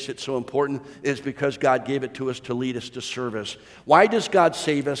that makes it so important is because God gave it to us to lead us to service. Why does God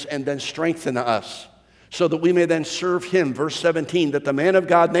save us and then strengthen us? So that we may then serve Him. Verse 17, that the man of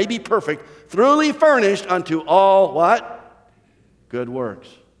God may be perfect, thoroughly furnished unto all what? Good works.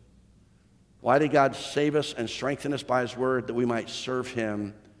 Why did God save us and strengthen us by His Word? That we might serve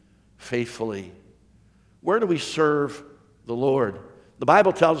Him faithfully. Where do we serve the Lord? The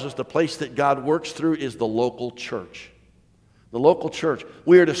Bible tells us the place that God works through is the local church. The local church.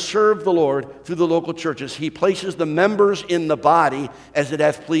 We are to serve the Lord through the local churches. He places the members in the body as it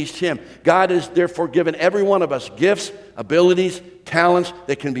hath pleased Him. God has therefore given every one of us gifts, abilities, talents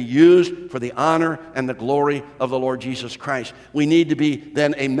that can be used for the honor and the glory of the Lord Jesus Christ. We need to be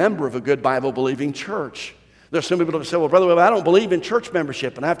then a member of a good Bible-believing church. There's some people that say, well, brother, I don't believe in church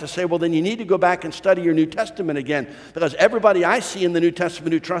membership. And I have to say, well, then you need to go back and study your New Testament again. Because everybody I see in the New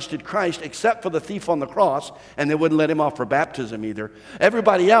Testament who trusted Christ, except for the thief on the cross, and they wouldn't let him off for baptism either,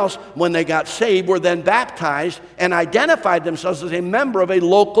 everybody else, when they got saved, were then baptized and identified themselves as a member of a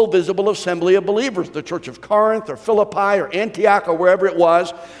local visible assembly of believers, the church of Corinth or Philippi or Antioch or wherever it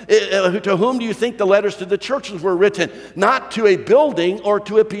was. To whom do you think the letters to the churches were written? Not to a building or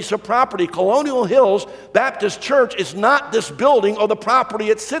to a piece of property. Colonial Hills Baptist Church is not this building or the property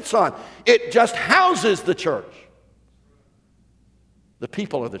it sits on. It just houses the church. The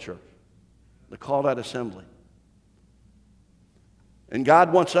people of the church. The called out assembly. And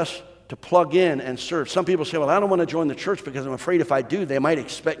God wants us to plug in and serve. Some people say, well, I don't want to join the church because I'm afraid if I do, they might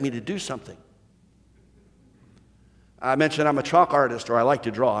expect me to do something. I mentioned I'm a chalk artist, or I like to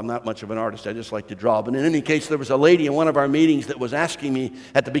draw. I'm not much of an artist. I just like to draw. But in any case, there was a lady in one of our meetings that was asking me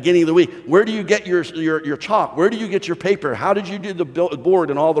at the beginning of the week, where do you get your chalk? Where do you get your paper? How did you do the board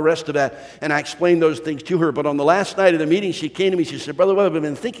and all the rest of that? And I explained those things to her. But on the last night of the meeting, she came to me. She said, Brother Webb, I've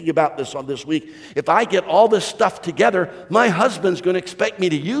been thinking about this on this week. If I get all this stuff together, my husband's going to expect me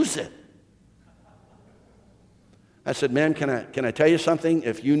to use it. I said, man, can I tell you something?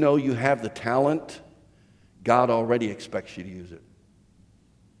 If you know you have the talent, God already expects you to use it.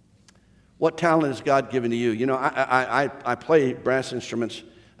 What talent has God given to you? You know, I play brass instruments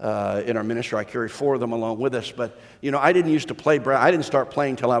in our ministry. I carry 4 of them along with us. But, you know, I didn't used to play brass. I didn't start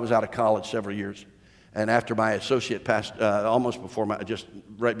playing until I was out of college several years. And after my associate passed, just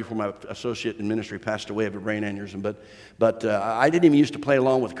right before my associate in ministry passed away of a brain aneurysm. But I didn't even used to play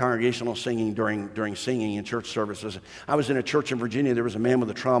along with congregational singing during singing in church services. I was in a church in Virginia. There was a man with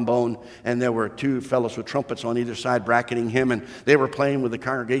a trombone, and there were 2 fellows with trumpets on either side bracketing him, and they were playing with the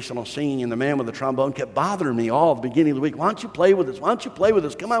congregational singing, and the man with the trombone kept bothering me all at the beginning of the week. Why don't you play with us? Why don't you play with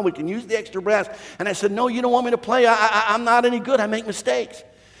us? Come on, we can use the extra brass. And I said, no, you don't want me to play. I'm not any good. I make mistakes.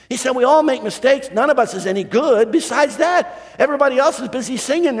 He said, we all make mistakes. None of us is any good. Besides that, everybody else is busy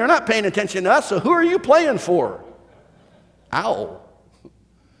singing. They're not paying attention to us, so who are you playing for? Ow.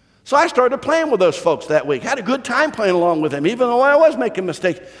 So I started playing with those folks that week. Had a good time playing along with them, even though I was making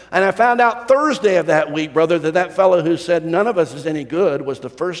mistakes. And I found out Thursday of that week, brother, that fellow who said none of us is any good was the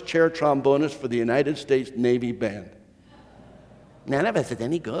first chair trombonist for the United States Navy Band. None of us is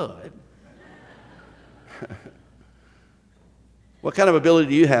any good. What kind of ability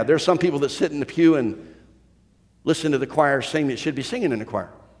do you have? There are some people that sit in the pew and listen to the choir sing that should be singing in the choir.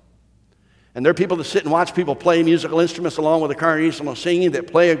 And there are people that sit and watch people play musical instruments along with the congregational singing that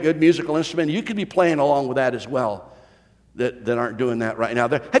play a good musical instrument. You could be playing along with that as well that aren't doing that right now.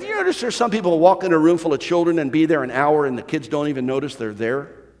 Have you noticed there's some people who walk in a room full of children and be there an hour and the kids don't even notice they're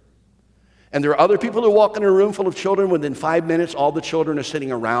there? And there are other people who walk in a room full of children, within 5 minutes all the children are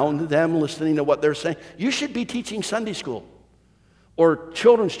sitting around them listening to what they're saying. You should be teaching Sunday school, or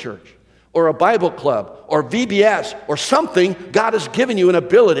children's church, or a Bible club, or VBS, or something. God has given you an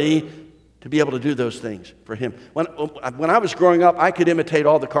ability to be able to do those things for Him. When I was growing up, I could imitate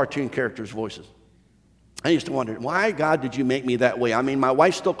all the cartoon characters' voices. I used to wonder, why, God, did you make me that way? I mean, my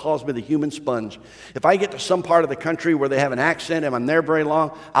wife still calls me the human sponge. If I get to some part of the country where they have an accent and I'm there very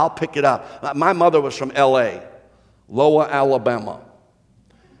long, I'll pick it up. My mother was from L.A., Loa, Alabama.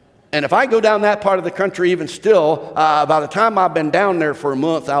 And if I go down that part of the country even still, by the time I've been down there for a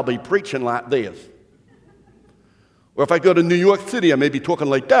month, I'll be preaching like this. Or if I go to New York City, I may be talking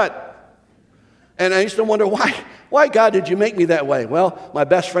like that. And I used to wonder, why God did you make me that way? Well, my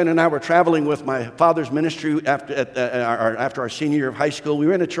best friend and I were traveling with my father's ministry after our senior year of high school. We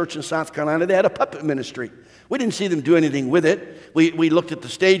were in a church in South Carolina. They had a puppet ministry. We didn't see them do anything with it. We looked at the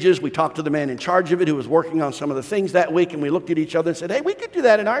stages. We talked to the man in charge of it who was working on some of the things that week, and we looked at each other and said, hey, we could do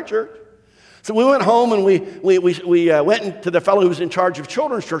that in our church. So we went home and we went to the fellow who was in charge of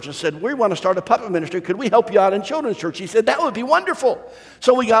children's church and said, we want to start a puppet ministry. Could we help you out in children's church? He said, that would be wonderful.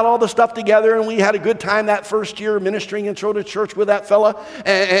 So we got all the stuff together and we had a good time that first year ministering in children's church with that fella.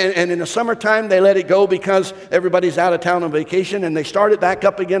 And in the summertime, they let it go because everybody's out of town on vacation, and they started back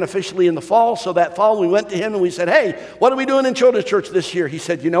up again officially in the fall. So that fall, we went to him and we said, hey, what are we doing in children's church this year? He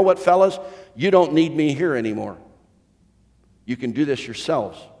said, you know what, fellas? You don't need me here anymore. You can do this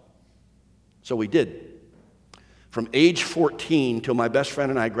yourselves. So we did. From age 14 till my best friend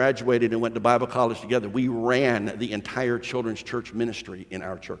and I graduated and went to Bible college together, we ran the entire children's church ministry in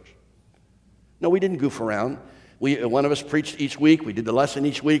our church. No, we didn't goof around. One of us preached each week. We did the lesson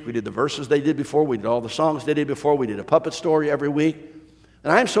each week. We did the verses they did before. We did all the songs they did before. We did a puppet story every week.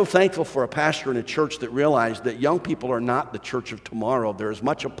 And I'm so thankful for a pastor in a church that realized that young people are not the church of tomorrow. They're as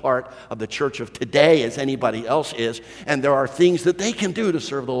much a part of the church of today as anybody else is, and there are things that they can do to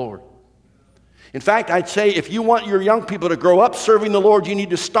serve the Lord. In fact, I'd say if you want your young people to grow up serving the Lord, you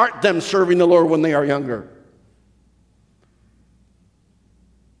need to start them serving the Lord when they are younger.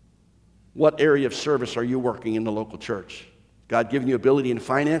 What area of service are you working in the local church? God given you ability in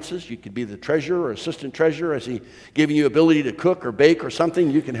finances. You could be the treasurer or assistant treasurer. Has He given you ability to cook or bake or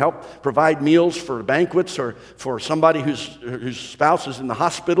something? You can help provide meals for banquets or for somebody whose spouse is in the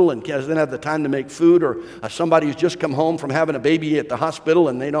hospital and doesn't have the time to make food, or somebody who's just come home from having a baby at the hospital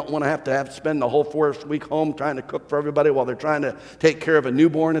and they don't want to have to spend the whole first week home trying to cook for everybody while they're trying to take care of a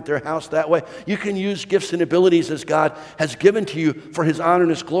newborn at their house that way. You can use gifts and abilities as God has given to you for His honor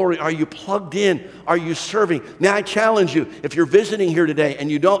and His glory. Are you plugged in? Are you serving? Now I challenge you, if you're visiting here today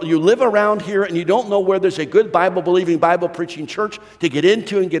and you live around here and you don't know where there's a good Bible-believing, Bible-preaching church to get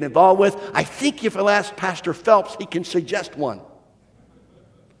into and get involved with, I think if you'll ask Pastor Phelps, he can suggest one.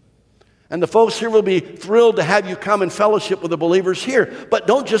 And the folks here will be thrilled to have you come and fellowship with the believers here. But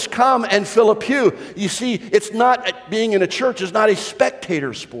don't just come and fill a pew. You see, being in a church is not a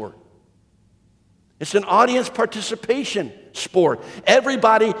spectator sport. It's an audience participation sport.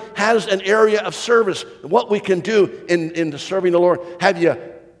 Everybody has an area of service. What we can do in serving the Lord. Have you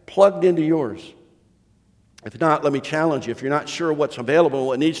plugged into yours? If not, let me challenge you. If you're not sure what's available and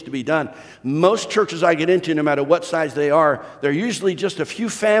what needs to be done, most churches I get into, no matter what size they are, they're usually just a few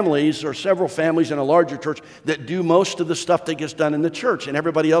families or several families in a larger church that do most of the stuff that gets done in the church, and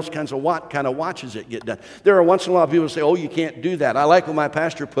everybody else kind of watches it get done. There are once in a while people who say, oh, you can't do that. I like what my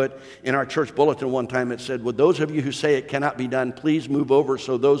pastor put in our church bulletin one time. It said, would those of you who say it cannot be done, please move over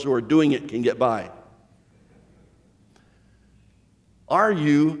so those who are doing it can get by. Are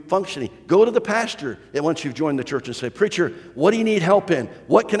you functioning? Go to the pastor once you've joined the church and say, preacher, what do you need help in?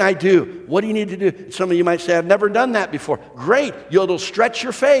 What can I do? What do you need to do? Some of you might say, I've never done that before. Great. It'll stretch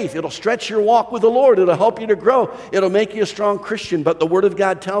your faith. It'll stretch your walk with the Lord. It'll help you to grow. It'll make you a strong Christian. But the Word of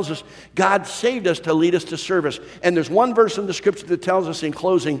God tells us God saved us to lead us to service. And there's one verse in the Scripture that tells us in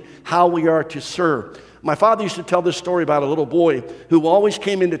closing how we are to serve. My father used to tell this story about a little boy who always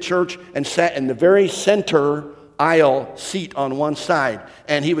came into church and sat in the very center aisle seat on one side,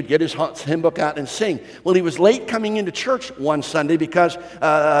 and he would get his hymn book out and sing. Well, he was late coming into church one Sunday because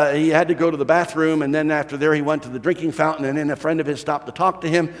he had to go to the bathroom, and then after there he went to the drinking fountain, and then a friend of his stopped to talk to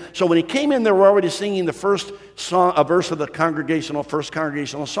him. So when he came in, they were already singing the first song, a verse of the first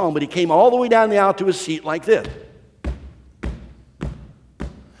congregational song, but he came all the way down the aisle to his seat like this.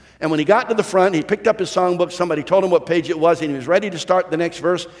 And when he got to the front, he picked up his songbook. Somebody told him what page it was, and he was ready to start the next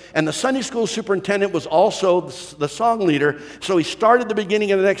verse. And the Sunday school superintendent was also the song leader. So he started the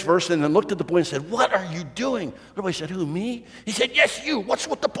beginning of the next verse and then looked at the boy and said, what are you doing? The boy said, who, me? He said, yes, you. What's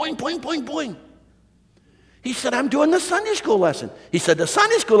with the boing, boing, boing, boing? He said, I'm doing the Sunday school lesson. He said, the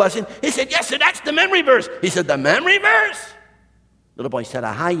Sunday school lesson? He said, yes, so that's the memory verse. He said, the memory verse? Little boy said,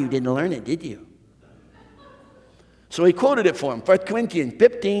 aha, you didn't learn it, did you? So he quoted it for him, 1 Corinthians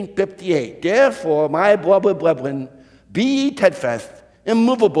 15:58. Therefore, my beloved brethren, be ye steadfast,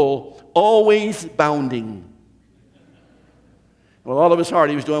 immovable, always bounding. Well, all of his heart,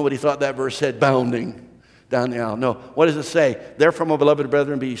 he was doing what he thought that verse said, bounding down the aisle. No, what does it say? Therefore, my beloved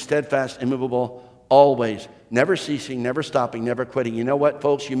brethren, be ye steadfast, immovable, always, never ceasing, never stopping, never quitting. You know what,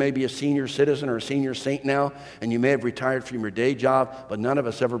 folks? You may be a senior citizen or a senior saint now, and you may have retired from your day job, but none of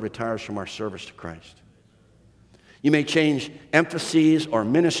us ever retires from our service to Christ. You may change emphases or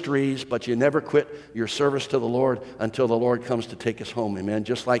ministries, but you never quit your service to the Lord until the Lord comes to take us home. Amen.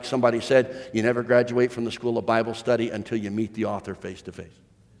 Just like somebody said, you never graduate from the school of Bible study until you meet the author face to face.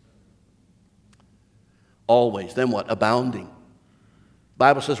 Always. Then what? Abounding. The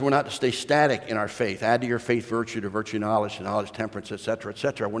Bible says we're not to stay static in our faith. Add to your faith virtue, to virtue knowledge, to knowledge temperance, etc.,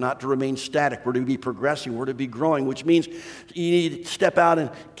 etc. We're not to remain static. We're to be progressing. We're to be growing, which means you need to step out and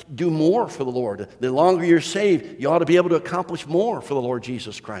do more for the Lord. The longer you're saved, you ought to be able to accomplish more for the Lord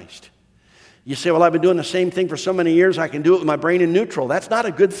Jesus Christ. You say, well, I've been doing the same thing for so many years, I can do it with my brain in neutral. That's not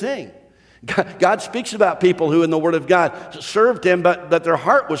a good thing. God speaks about people who in the Word of God served Him, but that their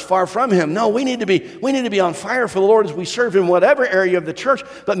heart was far from Him. No, we need to be on fire for the Lord as we serve in whatever area of the church.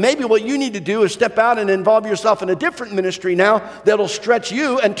 But maybe what you need to do is step out and involve yourself in a different ministry now that'll stretch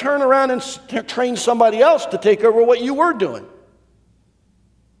you, and turn around and train somebody else to take over what you were doing.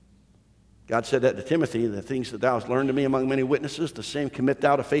 God said that to Timothy, the things that thou hast learned of me among many witnesses, the same commit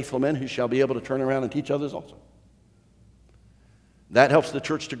thou to faithful men who shall be able to turn around and teach others also. That helps the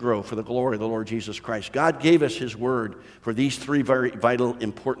church to grow for the glory of the Lord Jesus Christ. God gave us His Word for these three very vital,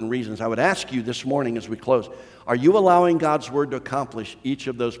 important reasons. I would ask you this morning as we close, are you allowing God's Word to accomplish each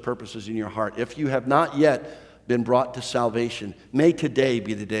of those purposes in your heart? If you have not yet been brought to salvation, may today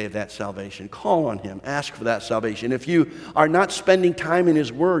be the day of that salvation. Call on Him. Ask for that salvation. If you are not spending time in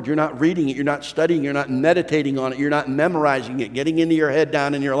His Word, you're not reading it, you're not studying, you're not meditating on it, you're not memorizing it, getting into your head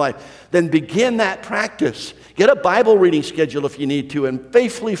down in your life, then begin that practice. Get a Bible reading schedule if you need to, and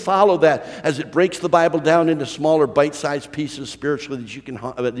faithfully follow that as it breaks the Bible down into smaller bite-sized pieces spiritually that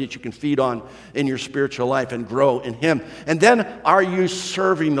you can feed on in your spiritual life and grow in Him. And then, are you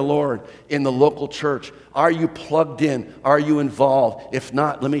serving the Lord in the local church? Are you plugged in? Are you involved? If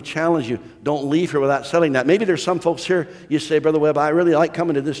not, let me challenge you. Don't leave here without selling that. Maybe there's some folks here, you say, Brother Webb, I really like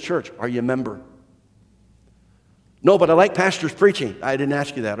coming to this church. Are you a member? No, but I like pastors preaching. I didn't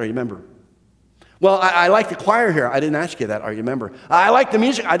ask you that. Are you a member? Well, I like the choir here. I didn't ask you that. Are you a member? I like the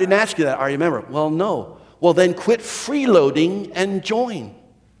music. I didn't ask you that. Are you a member? Well, no. Well, then quit freeloading and join.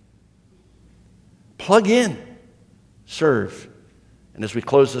 Plug in. Serve. And as we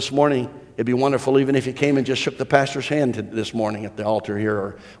close this morning, it'd be wonderful even if you came and just shook the pastor's hand this morning at the altar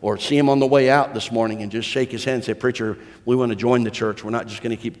here, or see him on the way out this morning and just shake his hand and say, Preacher, we want to join the church. We're not just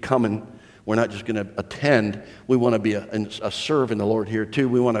going to keep coming. We're not just going to attend. We want to be a serve in the Lord here too.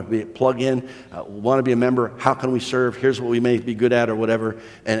 We want to be plug in. Want to be a member. How can we serve? Here's what we may be good at or whatever,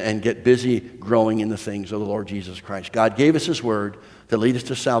 and get busy growing in the things of the Lord Jesus Christ. God gave us His Word to lead us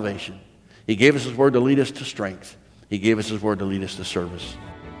to salvation. He gave us His Word to lead us to strength. He gave us His Word to lead us to service.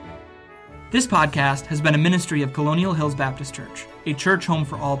 This podcast has been a ministry of Colonial Hills Baptist Church, a church home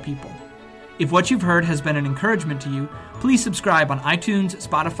for all people. If what you've heard has been an encouragement to you, please subscribe on iTunes,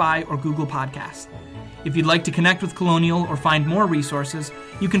 Spotify, or Google Podcasts. If you'd like to connect with Colonial or find more resources,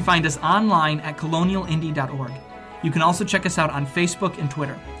 you can find us online at colonialindy.org. You can also check us out on Facebook and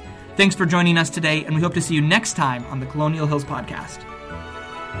Twitter. Thanks for joining us today, and we hope to see you next time on the Colonial Hills Podcast.